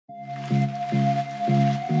What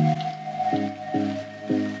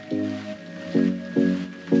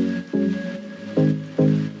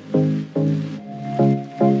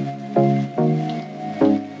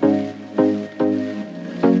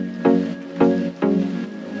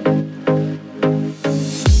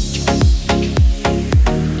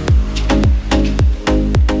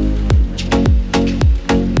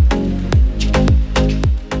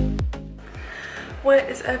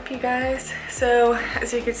is up, you guys? So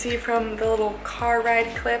as you can see from the little car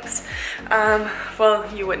ride clips, well,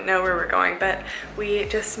 you wouldn't know where we're going, but we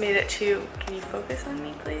just made it to, can you focus on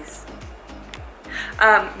me please?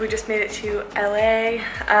 We just made it to LA.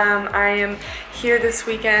 I am here this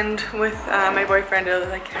weekend with my boyfriend to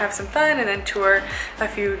like have some fun and then tour a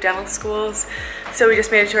few dental schools. So we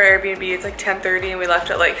just made it to our Airbnb. It's like 10:30 and we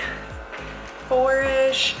left at like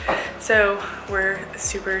 4-ish, so we're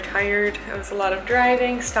super tired. It was a lot of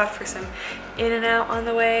driving, stopped for some in and out on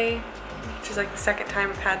the way, which is like the second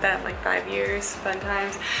time I've had that in like 5 years. Fun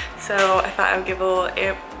times. So I thought I would give a little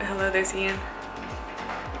hello, there's Ian.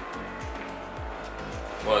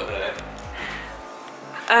 What the?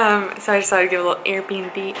 So I just thought I'd give a little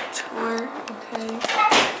Airbnb tour. Okay.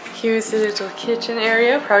 Here's the little kitchen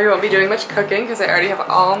area. Probably won't be doing much cooking because I already have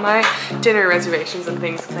all my dinner reservations and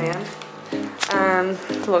things planned.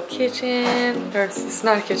 Little kitchen, or it's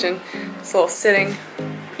not a kitchen, it's a little sitting,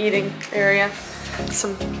 eating area.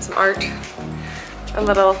 Some art, a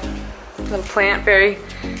little plant, very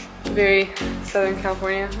Southern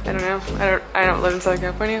California. I don't know. I don't live in Southern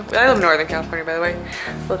California. I live in Northern California, by the way.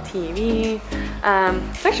 Little TV.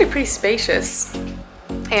 It's actually pretty spacious.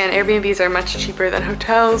 And Airbnbs are much cheaper than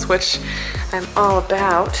hotels, which I'm all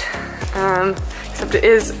about. Except it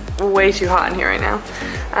is way too hot in here right now.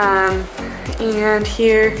 And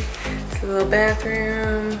here is a little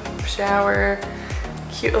bathroom, shower,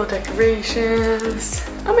 cute little decorations.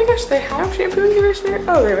 Oh my gosh, they have shampoo and conditioner.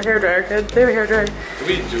 Oh, they have a hairdryer, kid. They have a hairdryer.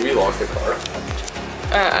 Do we lock the car?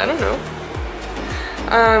 I don't know.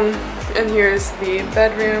 And here's the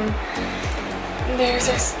bedroom. And there's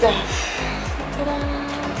our stuff. Ta-da!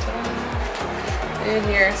 And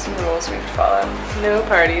here are some rules we have to follow. No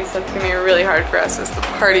parties. That's gonna be really hard for us as the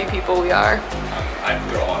party people we are. I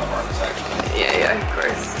throw on apartments actually. Yeah, of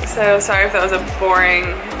course. So sorry if that was a boring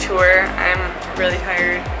tour. I'm really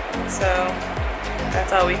tired, so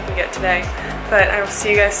that's all we can get today. But I will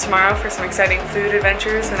see you guys tomorrow for some exciting food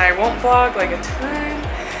adventures, and I won't vlog like a ton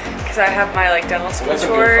because I have my like dental school tours.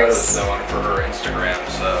 Good photos though for her Instagram,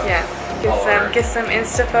 so yeah. Get some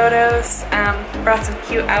Insta photos. Brought some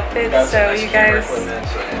cute outfits, so you guys.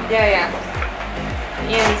 Yeah.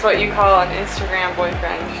 Ian's what you call an Instagram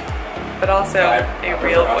boyfriend, but also a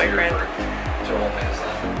real boyfriend.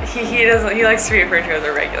 He doesn't. He likes to be referred to as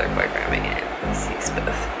a regular boyfriend, but yeah, he's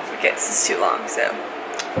both. It gets too long, so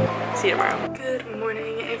see you tomorrow. Good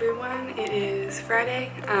morning, everyone. It is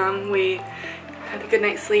Friday. We had a good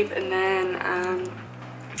night's sleep, and then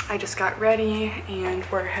I just got ready and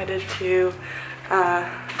we're headed to a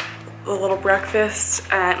little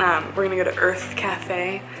breakfast at, we're gonna go to Urth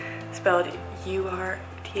Caffe, spelled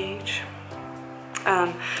U-R-T-H.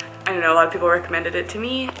 I don't know, a lot of people recommended it to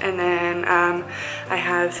me, and then I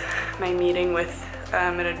have my meeting with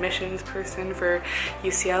an admissions person for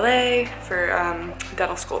UCLA for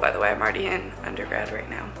dental school, by the way. I'm already in undergrad right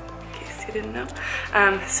now, in case you didn't know.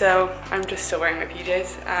 So I'm just still wearing my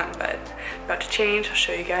PJs, but about to change. I'll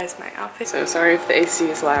show you guys my outfit. So sorry if the AC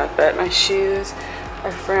is loud, but my shoes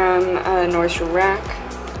are from Nordstrom Rack.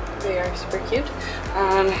 They are super cute.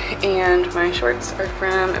 And my shorts are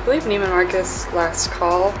from, I believe, Neiman Marcus Last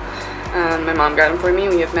Call. My mom got them for me.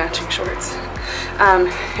 We have matching shorts.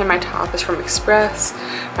 And my top is from Express.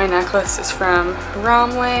 My necklace is from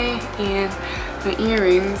Romway, and my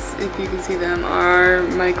earrings, if you can see them, are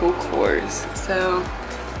Michael Kors. So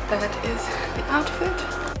that is the outfit.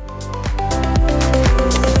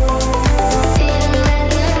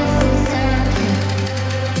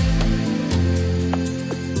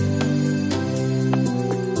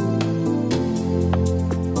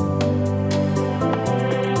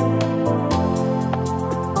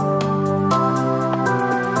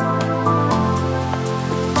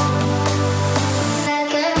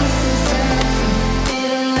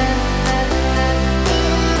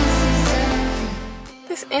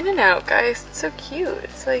 In and out, guys. It's so cute.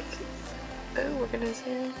 It's like, oh, we're gonna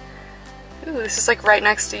zoom. Ooh, this is like right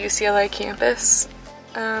next to UCLA campus.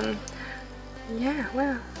 Yeah,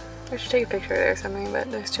 wow. I should take a picture there or something, but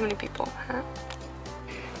there's too many people, huh?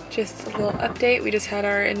 Just a little update. We just had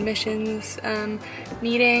our admissions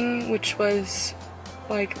meeting, which was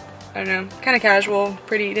like, I don't know, kind of casual,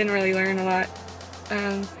 pretty, didn't really learn a lot.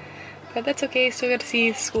 but that's okay. Still got to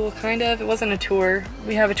see school, kind of. It wasn't a tour.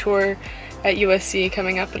 We have a tour at USC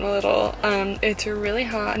coming up in a little. It's really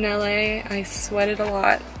hot in LA. I sweated a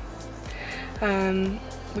lot.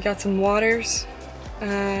 We got some waters.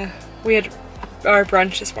 We had our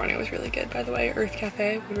brunch this morning. It was really good, by the way. Urth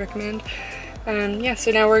Caffe, would recommend. Yeah,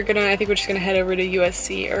 so now I think we're just gonna head over to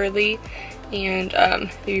USC early and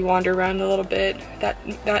maybe wander around a little bit.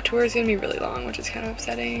 That tour is gonna be really long, which is kind of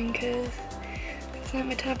upsetting because it's not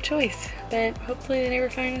my top choice, but hopefully they never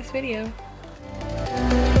find this video.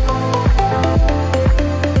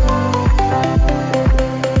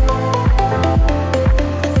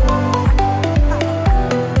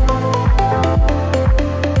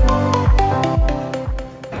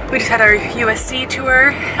 We just had our USC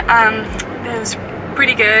tour. It was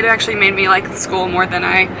pretty good. It actually made me like the school more than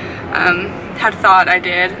I had thought I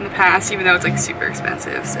did in the past, even though it's like super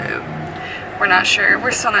expensive, so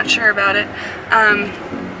we're still not sure about it.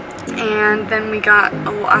 And then we got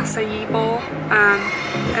a little acai bowl,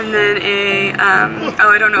 and then oh,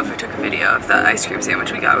 I don't know if I took a video of the ice cream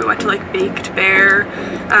sandwich we got. We went to like Baked Bear.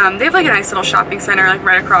 They have like a nice little shopping center like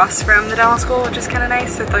right across from the dental school, which is kind of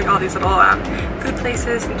nice. With like all these little food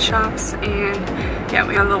places and shops, and yeah,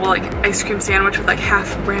 we got a little like ice cream sandwich with like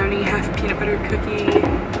half brownie, half peanut butter cookie.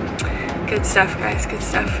 Good stuff, guys, good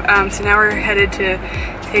stuff. So now we're headed to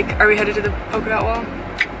are we headed to the polka dot wall?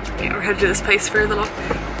 Yeah, we're headed to this place for a little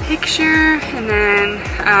picture, and then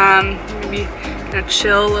maybe gonna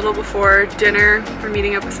chill a little before dinner. We're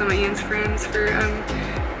meeting up with some of Ian's friends for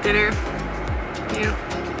dinner. Yeah.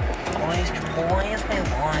 Boys, my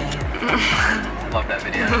wife. I love that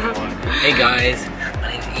video. Hey guys,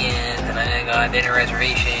 my name's Ian, and I got a dinner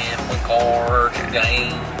reservation. One card,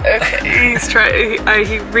 gang. Okay,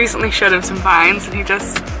 he recently showed him some vines, and he's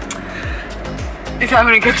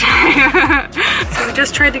having a good time. So we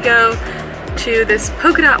just tried to go to this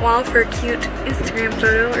polka dot wall for a cute Instagram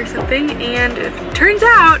photo or something, and it turns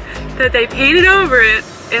out that they painted over it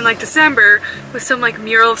in like December with some like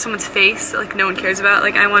mural of someone's face that like no one cares about.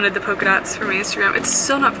 Like I wanted the polka dots for my Instagram. It's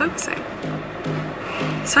still not focusing.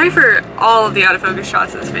 Sorry for all of the out of focus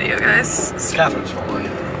shots of this video, guys. Kathryn's falling.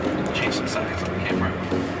 Change some settings on the camera.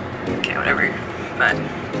 Okay, whatever. But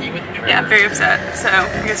yeah, very upset. So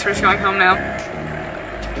I guess we're just going home now.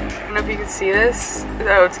 I don't know if you can see this.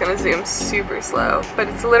 Oh, it's gonna zoom super slow. But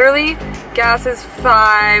it's literally, gas is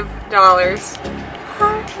 $5.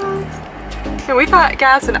 And we thought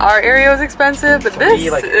gas in our area was expensive, but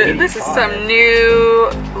this is some new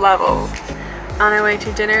level. On our way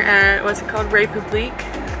to dinner at, what's it called, Republique.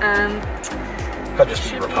 Could just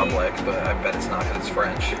be Republique, but I bet it's not because it's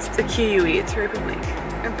French. It's the QUE, it's Republique.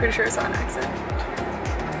 I'm pretty sure it's on accent.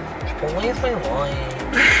 Boys, my wife.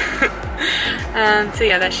 So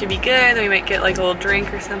yeah, that should be good. Then we might get like a little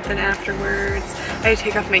drink or something afterwards. I had to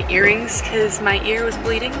take off my earrings because my ear was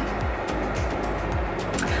bleeding.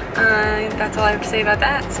 That's all I have to say about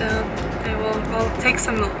that. So I'll take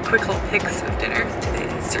some quick little pics of dinner today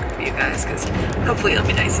and serve for you guys, because hopefully it'll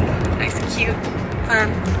be nice and cute,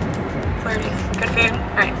 fun, flirty, good food.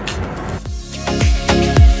 All right.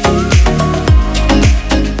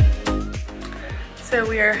 So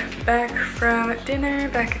we are back from dinner,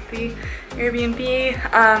 back at the Airbnb.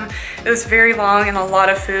 It was very long and a lot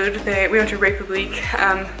of food. We went to Republique.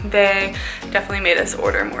 They definitely made us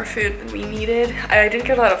order more food than we needed. I didn't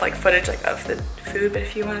get a lot of like footage like of the food, but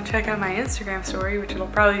if you want to check out my Instagram story, which it'll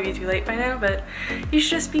probably be too late by now, but you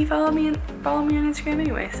should just follow me on Instagram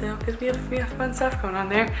anyway. So because we have fun stuff going on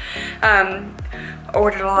there.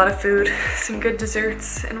 Ordered a lot of food, some good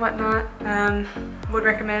desserts and whatnot. Would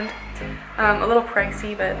recommend. A little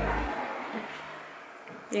pricey, but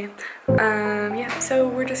yeah. Yeah, so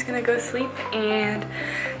we're just gonna go sleep and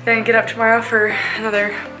then get up tomorrow for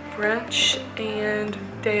another brunch and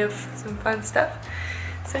day of some fun stuff.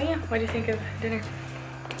 So yeah, what do you think of dinner?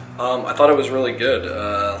 I thought it was really good.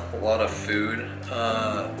 A lot of food,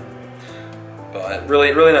 but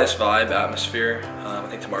really nice vibe, atmosphere. I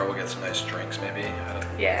think tomorrow we'll get some nice drinks, maybe.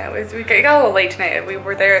 Yeah, we got a little late tonight. We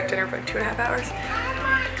were there at dinner for like 2.5 hours.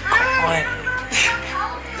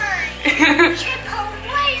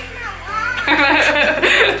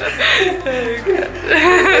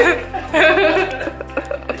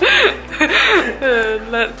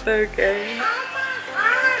 That's okay.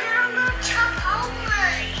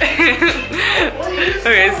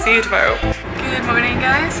 Okay, see you tomorrow. Good morning,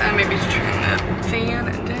 guys. Maybe just turn the fan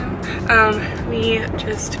down. We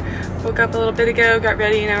just woke up a little bit ago, got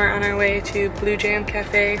ready, and now we're on our way to Blue Jam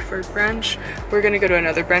Cafe for brunch. We're gonna go to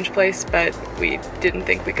another brunch place, but we didn't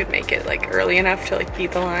think we could make it like early enough to like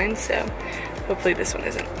beat the line, so hopefully this one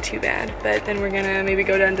isn't too bad. But then we're gonna maybe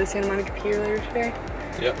go down to Santa Monica Pier later today.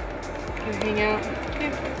 Yep. and hang out.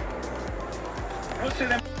 Okay.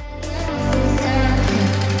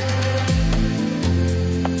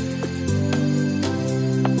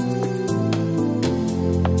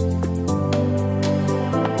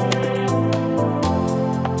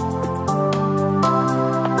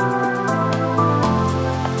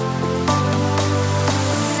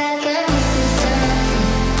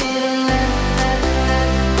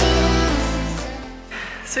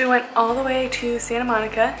 So we went all the way to Santa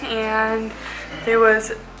Monica, and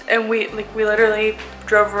we literally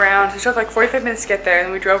drove around. It took like 45 minutes to get there,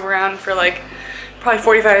 and we drove around for like probably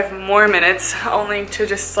 45 more minutes, only to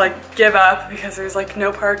just like give up because there's like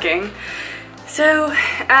no parking. So,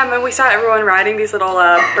 and we saw everyone riding these little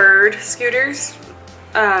bird scooters.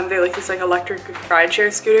 They're like these like electric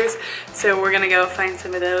rideshare scooters. So we're gonna go find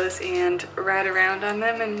some of those and ride around on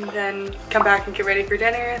them, and then come back and get ready for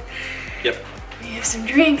dinner. Yep. We have some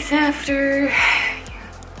drinks after.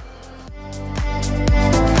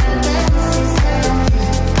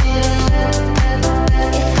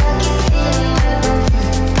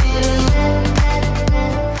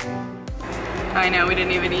 I know, we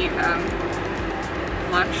didn't even eat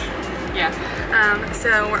lunch. Yeah.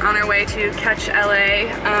 So we're on our way to Catch LA.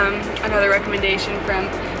 Another recommendation from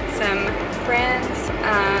some friends.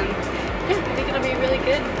 Yeah, I think it'll be really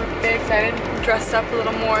good. We're very excited. Dressed up a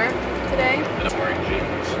little more today. And I'm wearing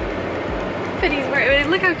jeans. But he's wearing,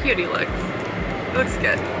 look how cute he looks. It looks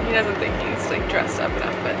good. He doesn't think he's like dressed up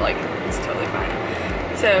enough, but like it's totally fine.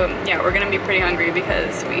 So yeah, we're gonna be pretty hungry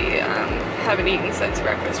because we haven't eaten since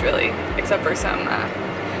breakfast really, except for some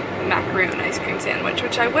macaroon ice cream sandwich,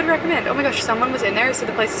 which I would recommend. Oh my gosh, someone was in there. So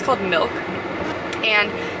the place is called Milk,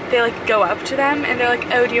 and they like go up to them and they're like,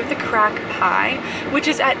 oh, do you have the crack pie? Which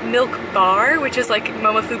is at Milk Bar, which is like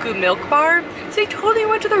Momofuku Milk Bar. So they totally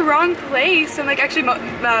went to the wrong place, and like actually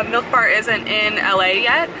Milk Bar isn't in LA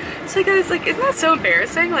yet. So like I was like, isn't that so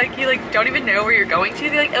embarrassing? Like you like don't even know where you're going to.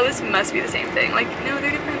 They're like, oh, this must be the same thing. Like no,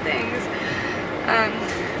 they're different things.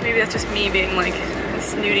 Maybe that's just me being like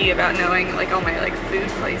snooty about knowing like all my like food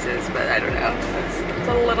places, but I don't know.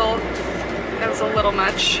 That was a little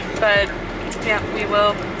much, but yeah, we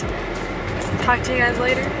will talk to you guys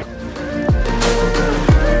later.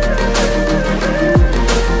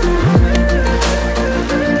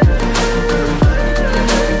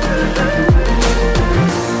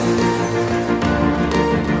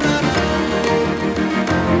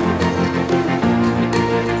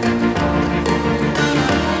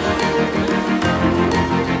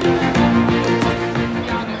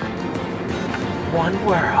 One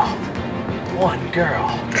world, one girl.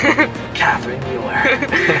 Kathryn Mueller.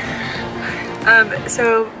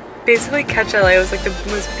 So basically Catch LA was like the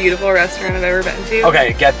most beautiful restaurant I've ever been to.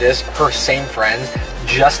 Okay, get this. Her same friends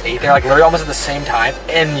just ate there, like literally almost at the same time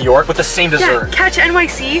in New York with the same dessert. Yeah, Catch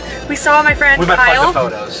NYC. We saw my friend We met Kyle. the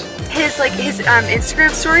photos. His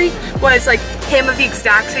Instagram story was like him of the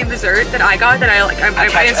exact same dessert that I got. That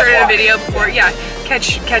I inserted a video before. Yeah,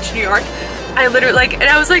 Catch New York. I literally like, and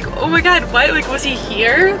I was like, oh my god, what? Like, was he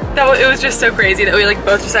here? It was just so crazy that we like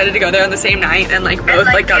both decided to go there on the same night and like both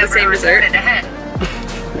like got the same dessert.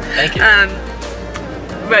 Thank you.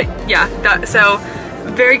 But yeah, so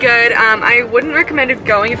very good. I wouldn't recommend it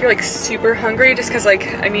going if you're like super hungry, just because like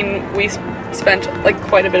I mean we spent like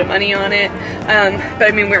quite a bit of money on it. But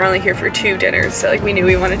I mean we were only here for 2 dinners, so like we knew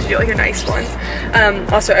we wanted to do like a nice one.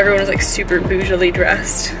 Also everyone was like super bougily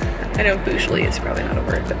dressed. I know bougily is probably not a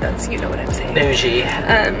word, but that's, you know what I'm saying. Bougie.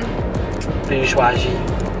 Bourgeoisie.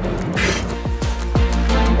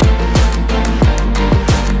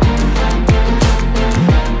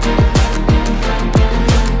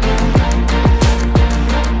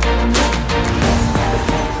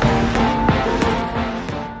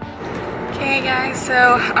 Okay guys, so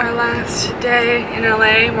our last day in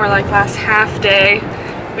LA, more like last half day,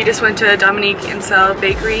 we just went to Dominique and Sal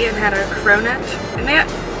Bakery and had a cronut. And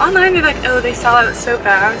online they're like, oh, they sell out so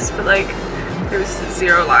fast, but like there was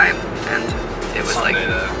 0 line, and it was Sunday,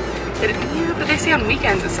 like, yeah, but they say on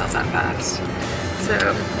weekends it sells out fast. So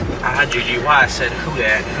I said who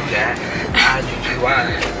that?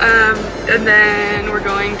 and then we're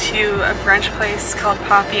going to a French place called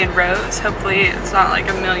Poppy and Rose. Hopefully it's not like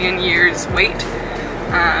a million years wait.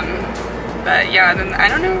 But yeah, then I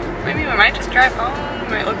don't know, maybe we might just drive home, we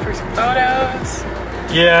might look for some photos.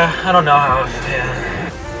 Yeah, I don't know how, yeah.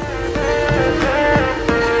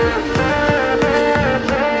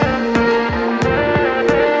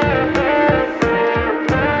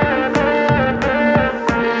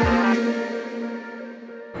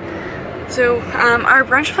 So our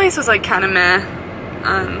brunch place was like kind of meh.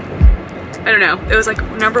 I don't know, it was like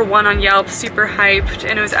 #1 on Yelp, super hyped,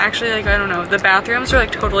 and it was actually like, I don't know, the bathrooms were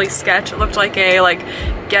like totally sketch. It looked like a like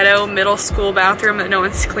ghetto middle school bathroom that no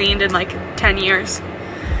one's cleaned in like 10 years.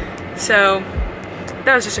 So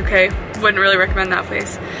that was just okay. Wouldn't really recommend that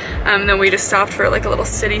place. Then we just stopped for like a little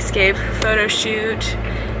cityscape photo shoot,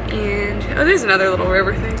 and oh, there's another little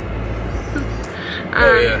river thing.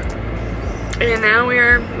 Oh yeah. And now we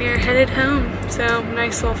are headed home. So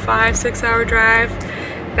nice little 5-6 hour drive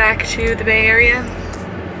back to the Bay Area.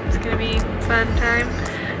 It's gonna be a fun time.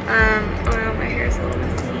 Oh, my hair is a little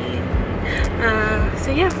messy.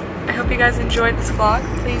 So yeah, I hope you guys enjoyed this vlog.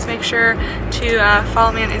 Please make sure to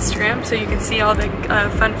follow me on Instagram so you can see all the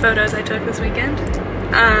fun photos I took this weekend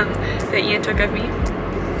that Ian took of me.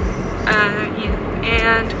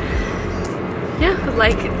 And yeah,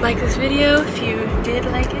 like this video if you did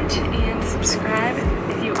like it, and subscribe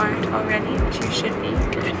if you aren't already, which you should be.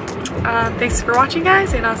 Thanks for watching,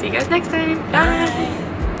 guys, and I'll see you guys next time. Bye.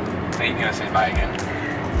 Are you gonna say bye again?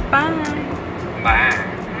 Bye. Bye.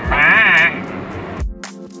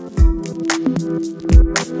 Bye.